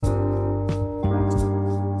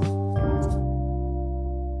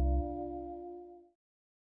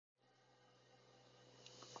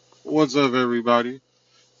What's up, everybody?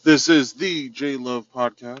 This is the J Love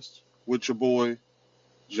Podcast with your boy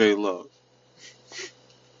J Love.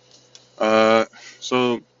 Uh,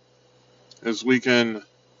 so this weekend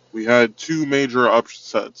we had two major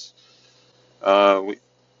upsets. Uh, we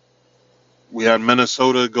we had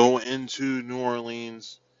Minnesota go into New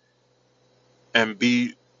Orleans and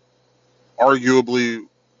beat arguably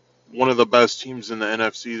one of the best teams in the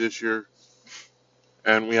NFC this year,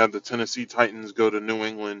 and we had the Tennessee Titans go to New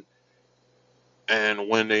England and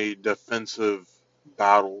win a defensive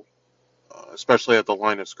battle, especially at the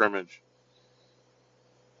line of scrimmage.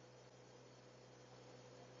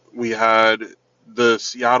 We had the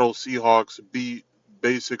Seattle Seahawks beat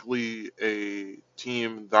basically a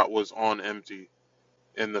team that was on empty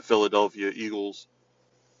in the Philadelphia Eagles.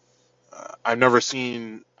 I've never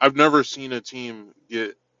seen a team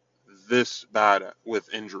get this bad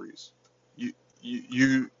with injuries.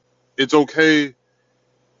 You it's okay.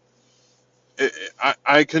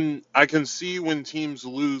 I can see when teams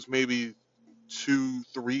lose maybe two,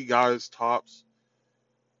 three guys tops,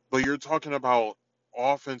 but you're talking about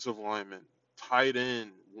offensive linemen, tight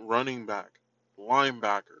end, running back,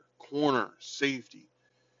 linebacker, corner, safety,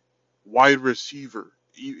 wide receiver,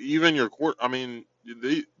 even your court. I mean,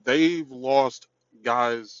 they've lost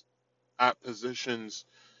guys at positions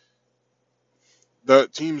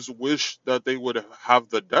that teams wish that they would have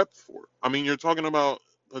the depth for. I mean, you're talking about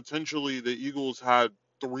potentially the Eagles had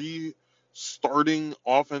three starting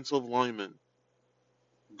offensive linemen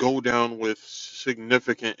go down with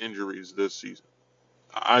significant injuries this season.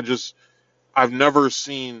 I just I've never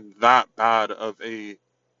seen that bad of a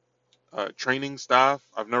training staff.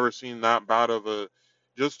 I've never seen that bad of a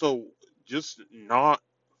just a just not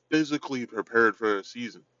physically prepared for a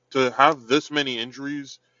season. To have this many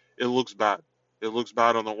injuries, it looks bad. It looks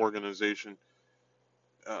bad on the organization.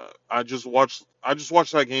 I just watched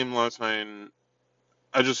that game last night, and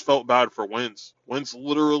I just felt bad for Wentz. Wentz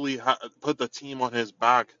literally put the team on his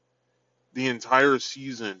back the entire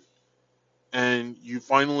season, and you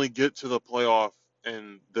finally get to the playoff,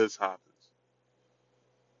 and this happens.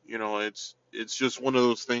 It's just one of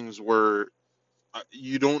those things where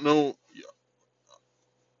you don't know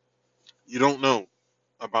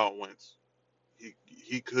about Wentz.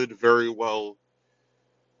 He could very well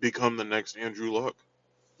become the next Andrew Luck.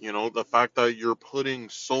 The fact that you're putting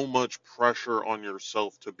so much pressure on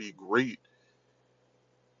yourself to be great,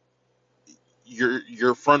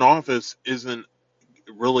 your front office isn't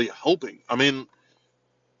really helping. I mean,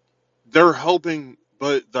 they're helping,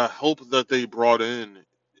 but the help that they brought in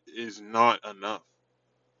is not enough.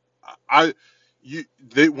 I you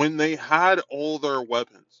they when they had all their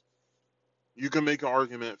weapons, you can make an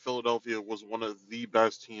argument Philadelphia was one of the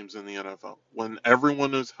best teams in the NFL. When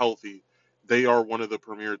everyone is healthy, they are one of the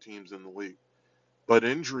premier teams in the league. But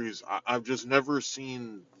injuries, I've just never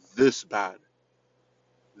seen this bad.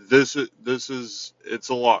 This is it's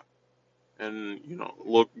a lot. And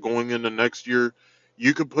look, going into next year,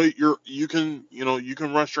 you can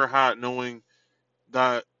rest your hat knowing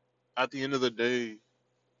that at the end of the day,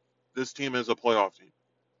 this team is a playoff team.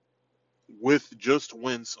 With just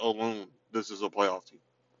Wentz alone, this is a playoff team.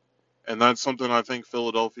 And that's something I think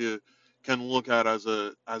Philadelphia can look at as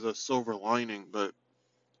a silver lining. But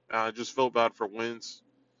I just felt bad for Wentz.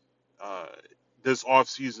 Uh, this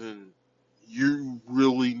offseason, you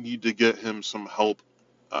really need to get him some help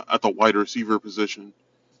at the wide receiver position.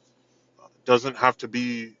 Doesn't have to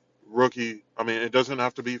be rookie. I mean, it doesn't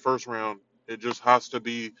have to be first round. It just has to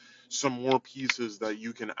be some more pieces that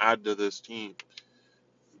you can add to this team.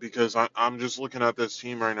 Because I'm just looking at this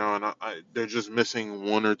team right now, and they're just missing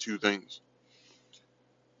one or two things.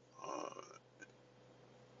 Uh,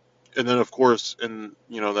 and then, of course, in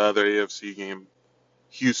the other AFC game,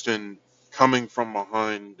 Houston coming from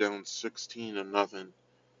behind, down 16 and nothing,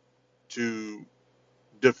 to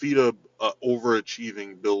defeat a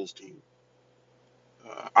overachieving Bills team.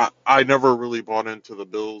 I never really bought into the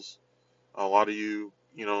Bills. A lot of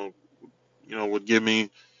would give me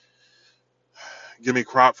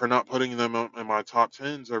crap for not putting them in my top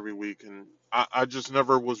tens every week, and I just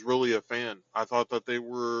never was really a fan. I thought that they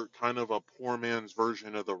were kind of a poor man's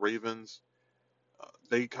version of the Ravens.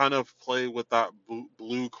 They kind of play with that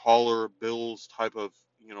blue collar Bills type of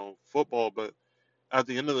football, but at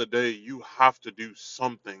the end of the day, you have to do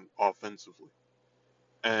something offensively.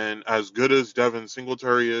 And as good as Devin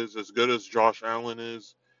Singletary is, as good as Josh Allen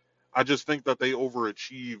is, I just think that they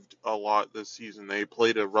overachieved a lot this season. They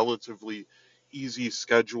played a relatively easy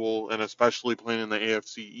schedule, and especially playing in the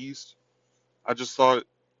AFC East, I just thought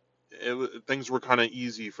things were kind of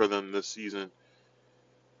easy for them this season.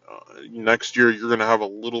 Next year, you're going to have a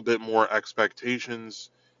little bit more expectations.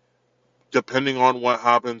 depending on what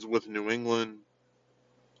happens with New England,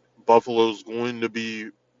 Buffalo's going to be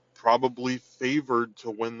probably favored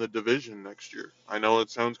to win the division next year. I know it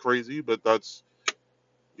sounds crazy, but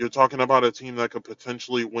you're talking about a team that could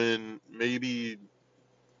potentially win maybe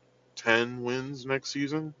 10 wins next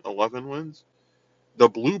season, 11 wins. The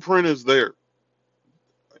blueprint is there.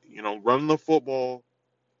 Run the football,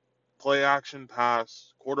 play action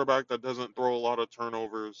pass, quarterback that doesn't throw a lot of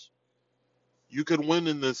turnovers. You could win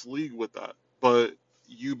in this league with that, but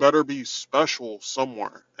you better be special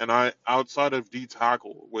somewhere. And outside of D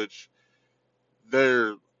tackle, which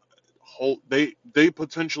they're they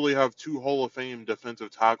potentially have two Hall of Fame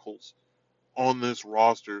defensive tackles on this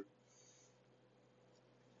roster,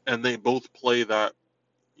 and they both play that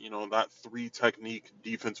three technique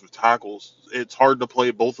defensive tackles. It's hard to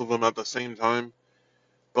play both of them at the same time,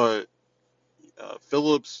 but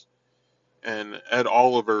Phillips and Ed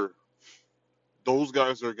Oliver, those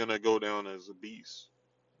guys are going to go down as a beast.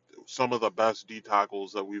 Some of the best D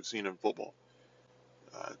tackles that we've seen in football.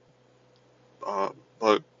 Uh,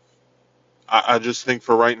 but I just think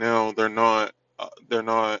for right now they're not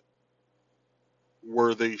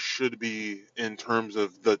where they should be in terms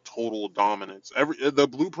of the total dominance. The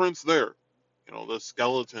blueprint's there. The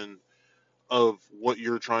skeleton of what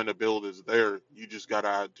you're trying to build is there. You just got to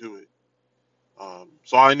add to it.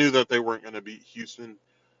 So I knew that they weren't going to beat Houston.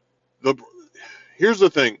 Here's the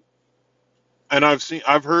thing, and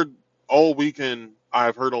I've heard all weekend.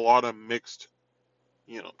 I've heard a lot of mixed,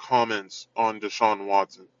 comments on Deshaun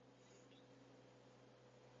Watson.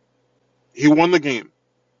 He won the game,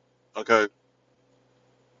 okay.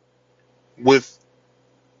 With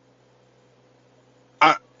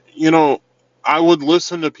I, you know, I would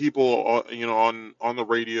listen to people, on the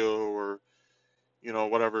radio or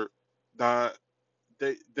whatever, that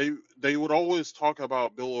they would always talk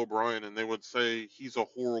about Bill O'Brien and they would say he's a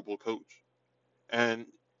horrible coach. And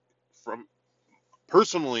from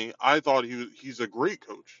personally, I thought he's a great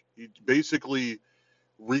coach. He basically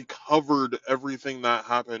recovered everything that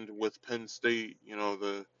happened with Penn State,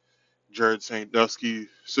 the Jared Sandusky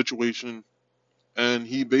situation, and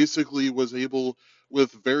he basically was able,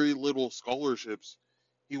 with very little scholarships,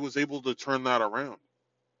 he was able to turn that around.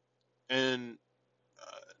 And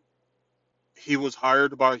he was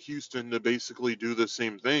hired by Houston to basically do the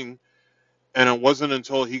same thing. And it wasn't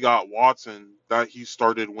until he got Watson that he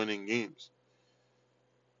started winning games.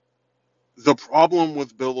 The problem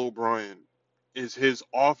with Bill O'Brien is his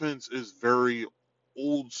offense is very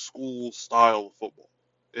old school style football.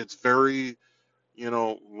 It's very,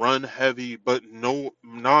 run heavy, but no,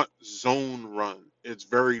 not zone run. It's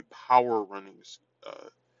very power running. Uh,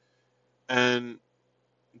 and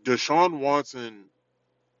Deshaun Watson,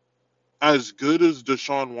 as good as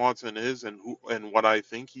Deshaun Watson is, and what I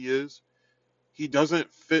think he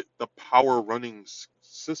doesn't fit the power running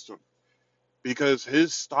system because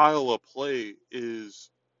his style of play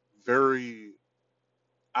is very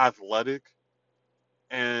athletic.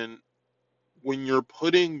 And when you're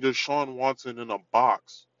putting Deshaun Watson in a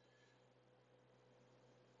box,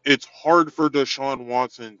 it's hard for Deshaun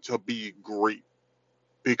Watson to be great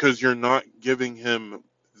because you're not giving him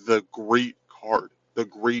the great card, the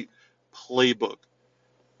great playbook.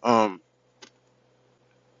 Um,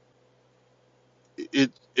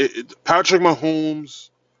 Patrick Mahomes,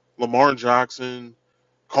 Lamar Jackson,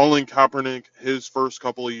 Colin Kaepernick, his first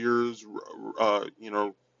couple of years,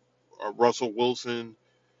 Russell Wilson,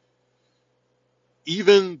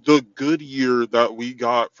 even the good year that we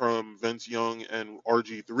got from Vince Young and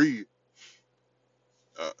RG3,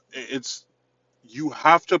 it's you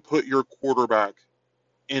have to put your quarterback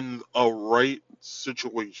in a right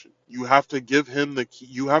situation. You have to give him the key.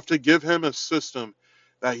 You have to give him a system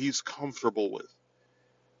that he's comfortable with.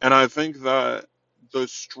 And I think that the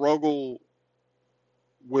struggle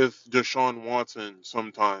with Deshaun Watson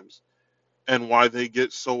sometimes and why they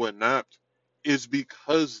get so inept is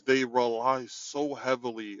because they rely so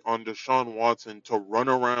heavily on Deshaun Watson to run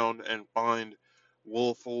around and find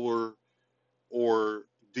Will Fuller or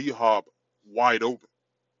D Hop wide open.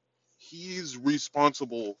 He's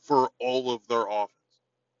responsible for all of their offense.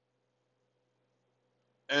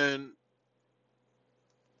 And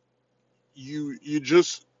you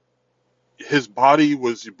just his body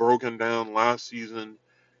was broken down last season.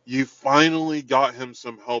 You finally got him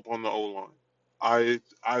some help on the O line.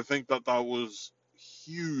 I think that was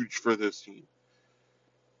huge for this team.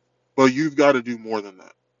 But you've got to do more than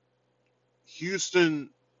that. Houston,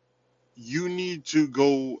 you need to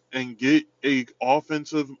go and get a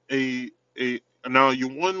offensive a now you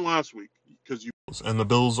won last week because you and the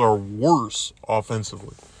Bills are worse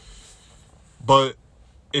offensively. But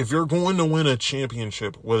if you're going to win a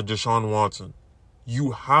championship with Deshaun Watson,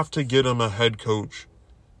 you have to get him a head coach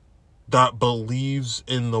that believes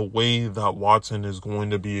in the way that Watson is going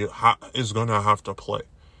to have to play.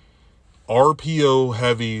 RPO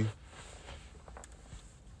heavy,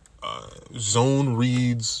 zone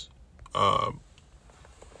reads,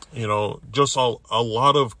 just a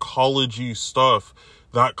lot of college-y stuff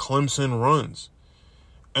that Clemson runs.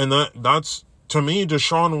 And that's, to me,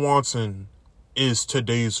 Deshaun Watson is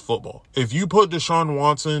today's football. If you put Deshaun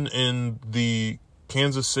Watson in the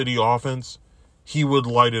Kansas City offense, he would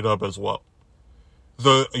light it up as well.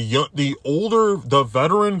 The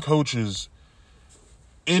veteran coaches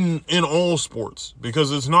in all sports,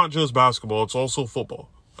 because it's not just basketball, it's also football.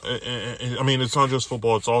 I mean, it's not just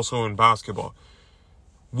football, it's also in basketball.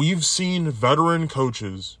 We've seen veteran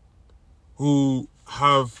coaches who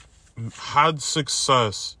have had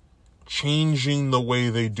success changing the way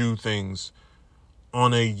they do things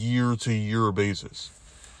on a year-to-year basis.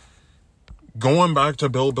 Going back to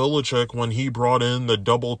Bill Belichick when he brought in the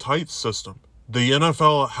double tight system, the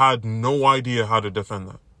NFL had no idea how to defend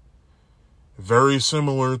that. Very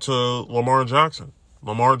similar to Lamar Jackson.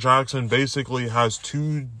 Lamar Jackson basically has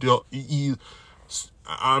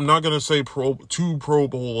I'm not going to say two Pro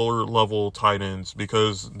Bowler level tight ends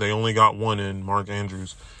because they only got one in Mark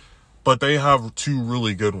Andrews, but they have two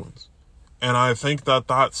really good ones. And I think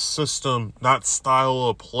that system, that style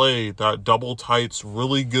of play, that double tights,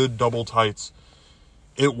 really good double tights,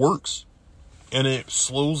 it works. And it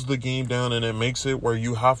slows the game down, and it makes it where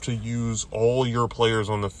you have to use all your players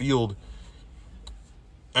on the field.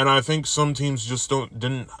 And I think some teams just don't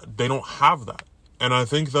have that. And I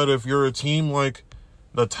think that if you're a team like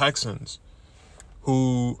the Texans,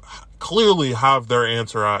 who clearly have their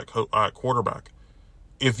answer at quarterback,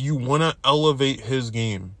 if you want to elevate his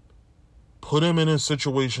game, put him in a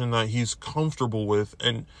situation that he's comfortable with.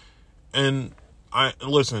 And I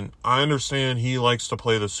understand he likes to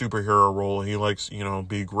play the superhero role. He likes,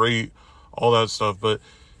 be great, all that stuff. But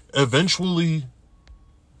eventually,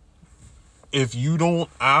 if you don't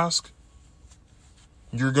ask,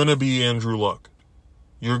 you're going to be Andrew Luck.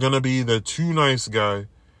 You're going to be the too nice guy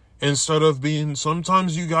instead of being,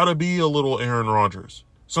 sometimes you got to be a little Aaron Rodgers.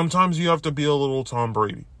 Sometimes you have to be a little Tom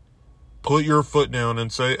Brady. Put your foot down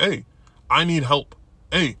and say, hey, I need help.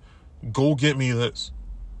 Hey, go get me this.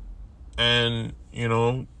 And,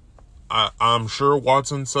 I'm sure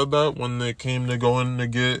Watson said that when they came to going to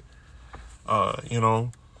get,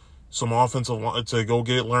 some offensive line to go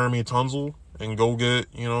get Laramie Tunsil and go get,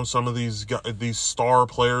 some of these star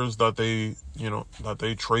players that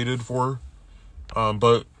they traded for.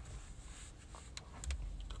 But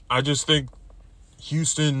I just think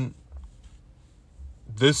Houston,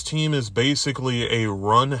 this team is basically a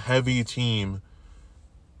run-heavy team,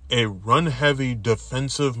 a run-heavy,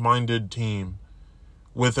 defensive-minded team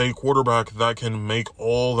with a quarterback that can make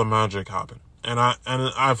all the magic happen. And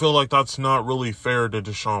I feel like that's not really fair to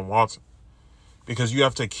Deshaun Watson, because you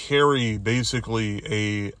have to carry basically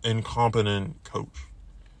a incompetent coach.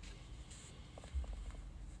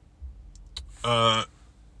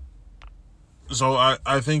 So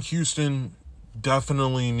I think Houston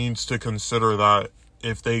definitely needs to consider that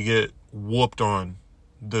if they get whooped on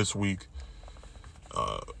this week.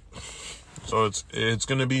 So it's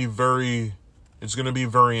going to be very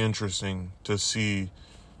interesting to see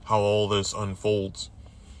how all this unfolds.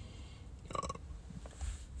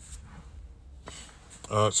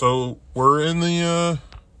 So we're in the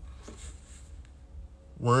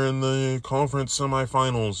conference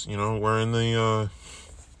semifinals. We're in the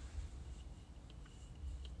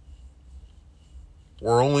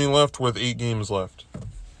we're only left with 8 games left,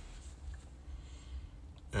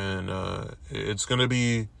 and it's going to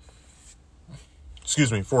be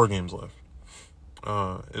 4 games left.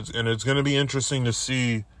 It's going to be interesting to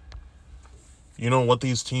see, what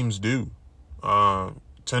these teams do.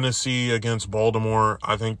 Tennessee against Baltimore.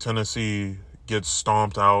 I think Tennessee gets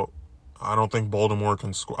stomped out. I don't think Baltimore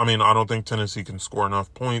can score. I don't think Tennessee can score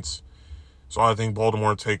enough points. So I think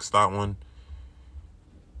Baltimore takes that one.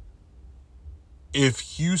 If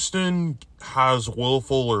Houston has Will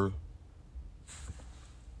Fuller,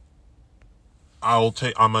 I'm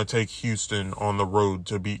going to take Houston on the road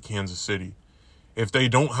to beat Kansas City. If they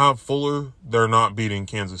don't have Fuller, they're not beating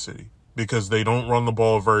Kansas City because they don't run the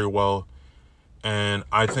ball very well. And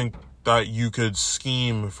I think that you could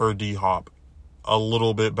scheme for D-Hop a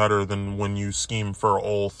little bit better than when you scheme for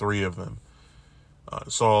all 3 of them.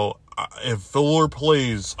 So if Fuller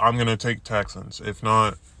plays, I'm going to take Texans. If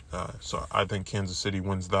not, so I think Kansas City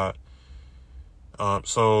wins that. And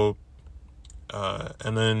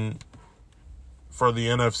then for the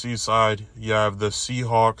NFC side, you have the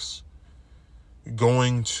Seahawks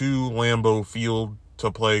going to Lambeau Field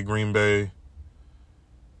to play Green Bay.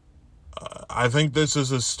 I think this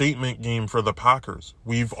is a statement game for the Packers.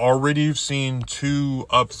 We've already seen 2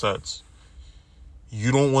 upsets.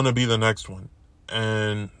 You don't want to be the next one.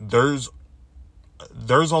 And there's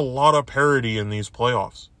a lot of parity in these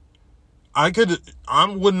playoffs. I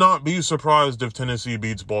would not be surprised if Tennessee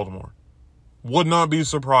beats Baltimore. Would not be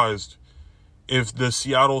surprised if the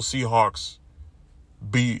Seattle Seahawks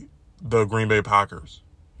beat the Green Bay Packers.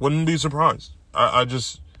 Wouldn't be surprised. I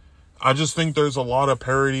just think there's a lot of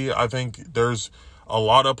parity. I think there's a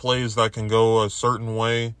lot of plays that can go a certain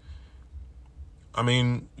way. I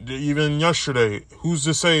mean, even yesterday, who's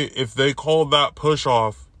to say if they called that push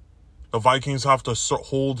off, the Vikings have to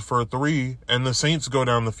hold for 3 and the Saints go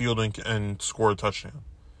down the field and score a touchdown?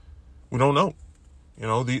 We don't know. You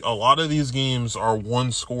know, a lot of these games are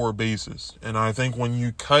 1-score basis. And I think when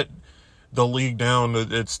you cut the league down to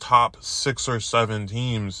its top 6 or 7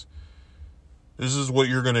 teams, this is what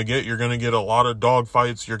you're going to get. You're going to get a lot of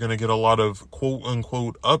dogfights. You're going to get a lot of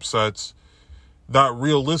quote-unquote upsets that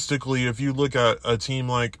realistically, if you look at a team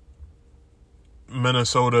like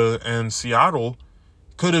Minnesota and Seattle,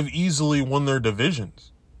 could have easily won their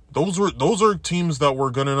divisions. Those are teams that were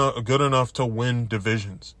good enough to win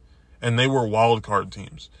divisions, and they were wild card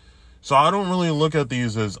teams. So I don't really look at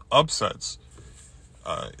these as upsets.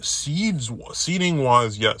 Seeding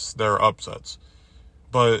wise, yes, they're upsets,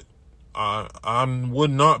 but I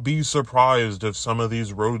would not be surprised if some of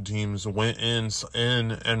these road teams went in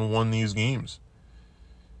and won these games.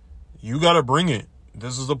 You got to bring it.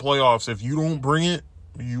 This is the playoffs. If you don't bring it,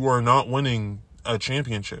 you are not winning a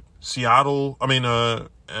championship. The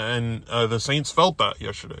Saints felt that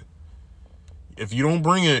yesterday. If you don't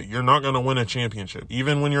bring it, you're not going to win a championship,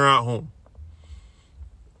 even when you're at home.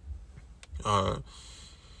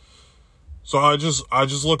 So I just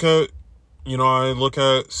look at, I look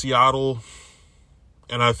at Seattle,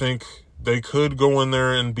 and I think they could go in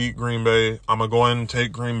there and beat Green Bay. I'm going to go ahead and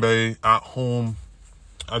take Green Bay at home.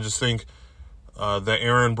 I just think the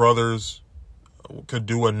Aaron brothers could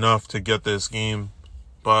do enough to get this game.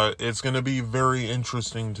 But it's going to be very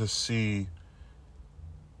interesting to see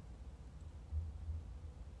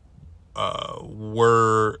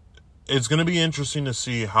it's going to be interesting to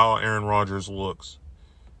see how Aaron Rodgers looks.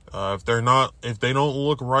 If they don't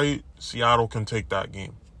look right, Seattle can take that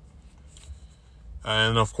game.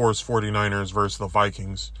 And of course, 49ers versus the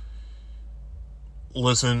Vikings.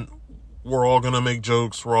 Listen, we're all going to make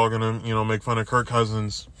jokes. We're all going to, make fun of Kirk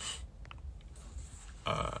Cousins.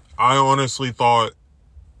 I honestly thought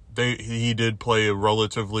he did play a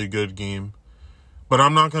relatively good game. But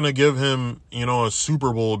I'm not going to give him, a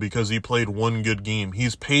Super Bowl because he played one good game.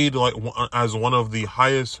 He's paid as one of the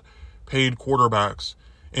highest paid quarterbacks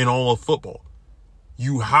in all of football.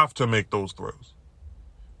 You have to make those throws.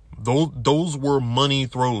 Those were money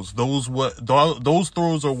throws. Those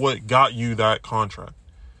throws are what got you that contract.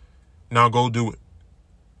 Now go do it.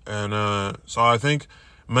 And so I think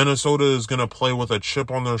Minnesota is going to play with a chip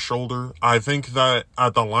on their shoulder. I think that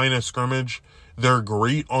at the line of scrimmage, they're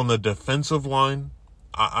great on the defensive line.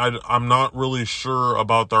 I'm not really sure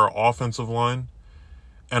about their offensive line.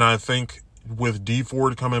 And I think with Dee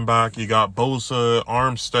Ford coming back, you got Bosa,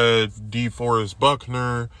 Armstead, DeForest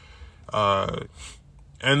Buckner,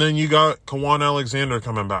 and then you got Kwan Alexander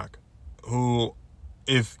coming back, who,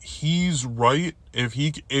 if he's right, if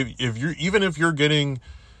you're getting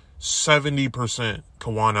 70%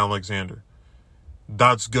 Kwan Alexander,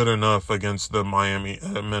 that's good enough against the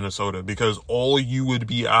Minnesota, because all you would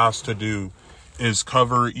be asked to do is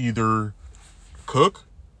cover either Cook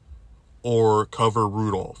or cover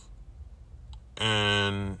Rudolph.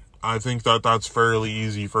 And I think that that's fairly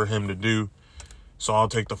easy for him to do. So I'll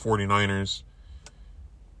take the 49ers.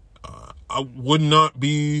 I would not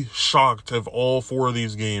be shocked if all 4 of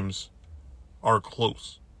these games are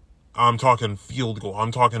close. I'm talking field goal.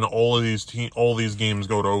 I'm talking all these games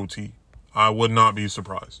go to OT. I would not be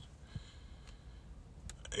surprised.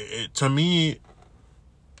 To me,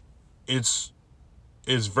 it's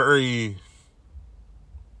very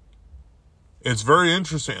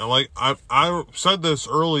interesting. Like I said this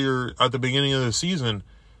earlier at the beginning of the season,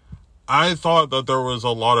 I thought that there was a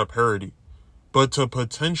lot of parity, but to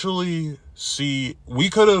potentially see, we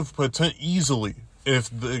could have easily, if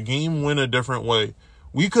the game went a different way,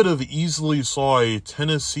 we could have easily saw a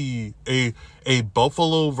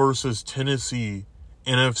Buffalo versus Tennessee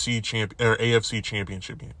AFC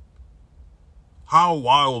championship game. How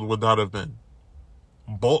wild would that have been?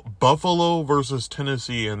 Buffalo versus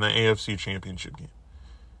Tennessee in the AFC championship game.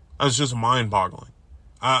 That's just mind-boggling.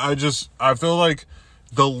 I feel like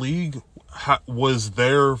the league was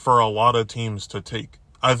there for a lot of teams to take.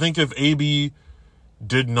 I think if AB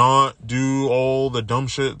did not do all the dumb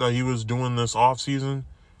shit that he was doing this offseason,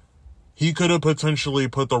 he could have potentially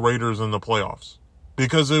put the Raiders in the playoffs.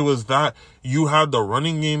 Because it was that you had the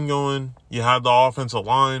running game going, you had the offensive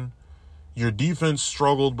line, your defense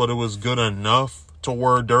struggled, but it was good enough to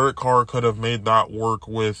where Derek Carr could have made that work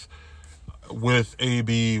with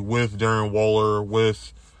AB, with Darren Waller,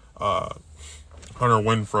 with Hunter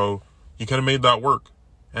Renfrow. You could have made that work.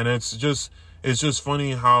 And it's just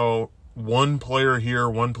funny how one player here,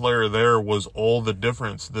 one player there was all the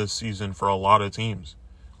difference this season for a lot of teams.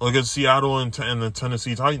 Look at Seattle and the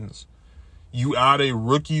Tennessee Titans. You add a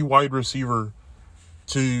rookie wide receiver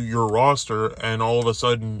to your roster, and all of a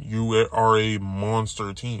sudden you are a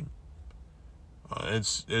monster team.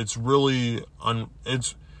 It's really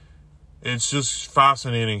it's just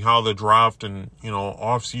fascinating how the draft and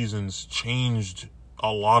off seasons changed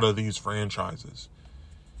a lot of these franchises.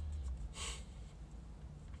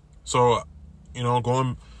 So,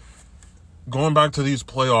 going back to these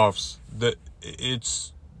playoffs,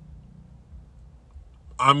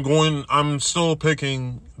 I'm still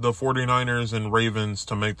picking the 49ers and Ravens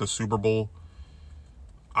to make the Super Bowl.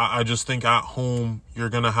 I just think at home, you're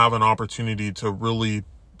going to have an opportunity to really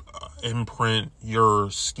imprint your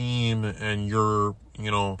scheme and your,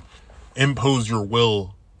 impose your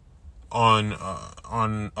will on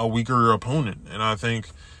a weaker opponent. And I think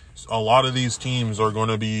a lot of these teams are going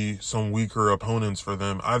to be some weaker opponents for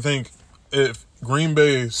them. I think if Green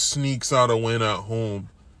Bay sneaks out a win at home,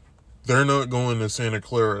 they're not going to Santa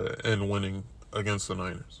Clara and winning against the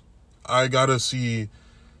Niners. I gotta see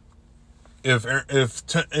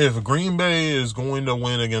if Green Bay is going to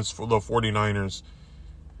win against the 49ers,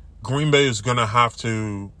 Green Bay is going to have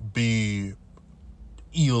to be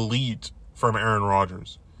elite from Aaron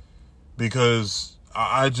Rodgers, because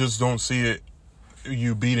I just don't see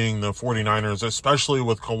you beating the 49ers, especially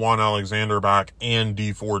with Kawan Alexander back and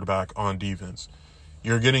Dee Ford back on defense.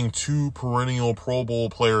 You're getting two perennial Pro Bowl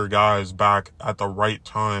player guys back at the right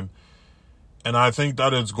time. And I think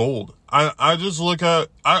that it's gold. I just look at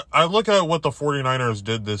what the 49ers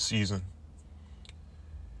did this season.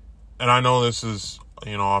 And I know this is,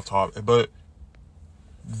 off topic, but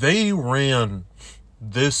they ran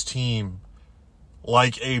this team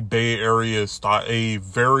like a Bay Area style, a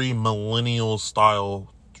very millennial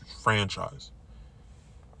style franchise.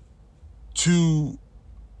 To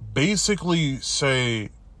basically say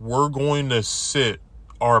we're going to sit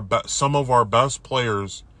some of our best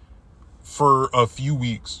players for a few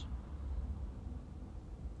weeks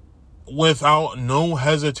without no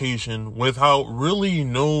hesitation, without really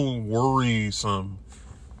no worrisome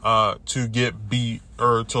to get beat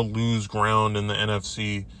or to lose ground in the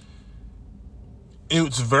NFC.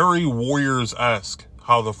 It's very Warriors-esque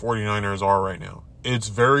how the 49ers are right now. It's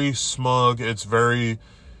very smug. It's very,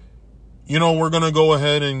 we're going to go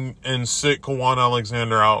ahead and sit Kawan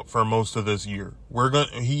Alexander out for most of this year.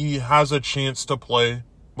 He has a chance to play,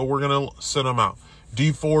 but we're going to sit him out.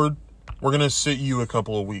 Dee Ford, we're going to sit you a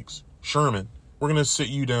couple of weeks. Sherman, we're going to sit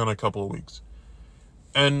you down a couple of weeks.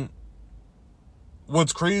 And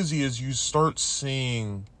what's crazy is you start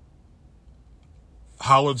seeing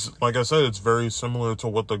how it's, like I said, it's very similar to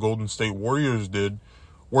what the Golden State Warriors did,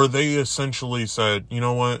 where they essentially said, you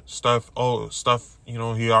know what, Steph,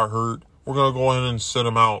 he got hurt. We're going to go ahead and sit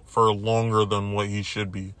him out for longer than what he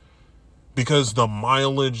should be. Because the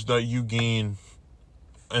mileage that you gain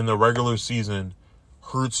in the regular season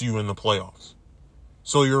hurts you in the playoffs.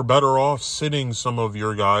 So you're better off sitting some of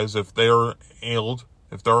your guys if they're ailed,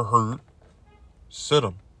 if they're hurt, sit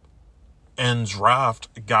them. And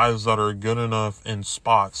draft guys that are good enough in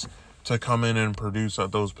spots to come in and produce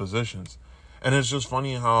at those positions. And it's just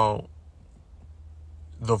funny how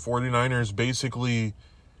the 49ers basically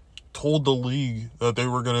told the league that they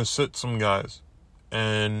were going to sit some guys.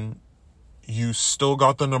 And you still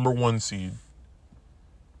got the number 1 seed.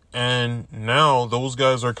 And now those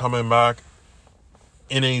guys are coming back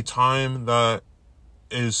in a time that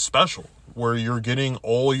is special, where you're getting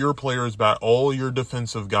all your players back, all your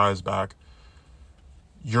defensive guys back.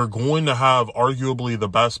 You're going to have arguably the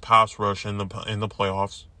best pass rush in the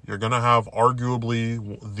playoffs. You're going to have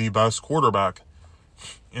arguably the best quarterback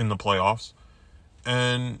in the playoffs.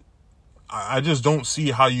 And I just don't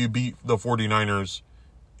see how you beat the 49ers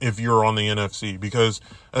if you're on the NFC, because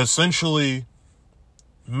essentially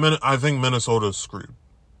I think Minnesota's screwed.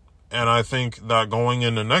 And I think that going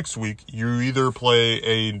into next week, you either play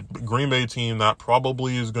a Green Bay team that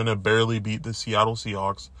probably is going to barely beat the Seattle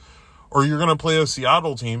Seahawks, or you're going to play a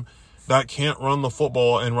Seattle team that can't run the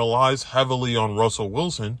football and relies heavily on Russell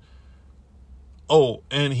Wilson. Oh,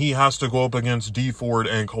 and he has to go up against Dee Ford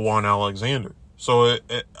and Kawan Alexander. So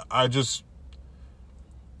I just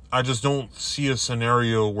don't see a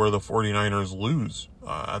scenario where the 49ers lose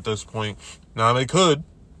at this point. Now, they could,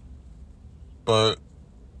 but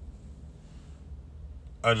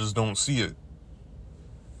I just don't see it.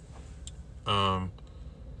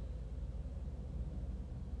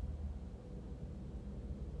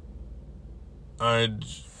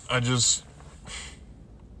 I just...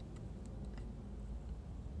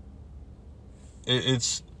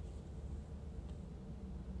 It's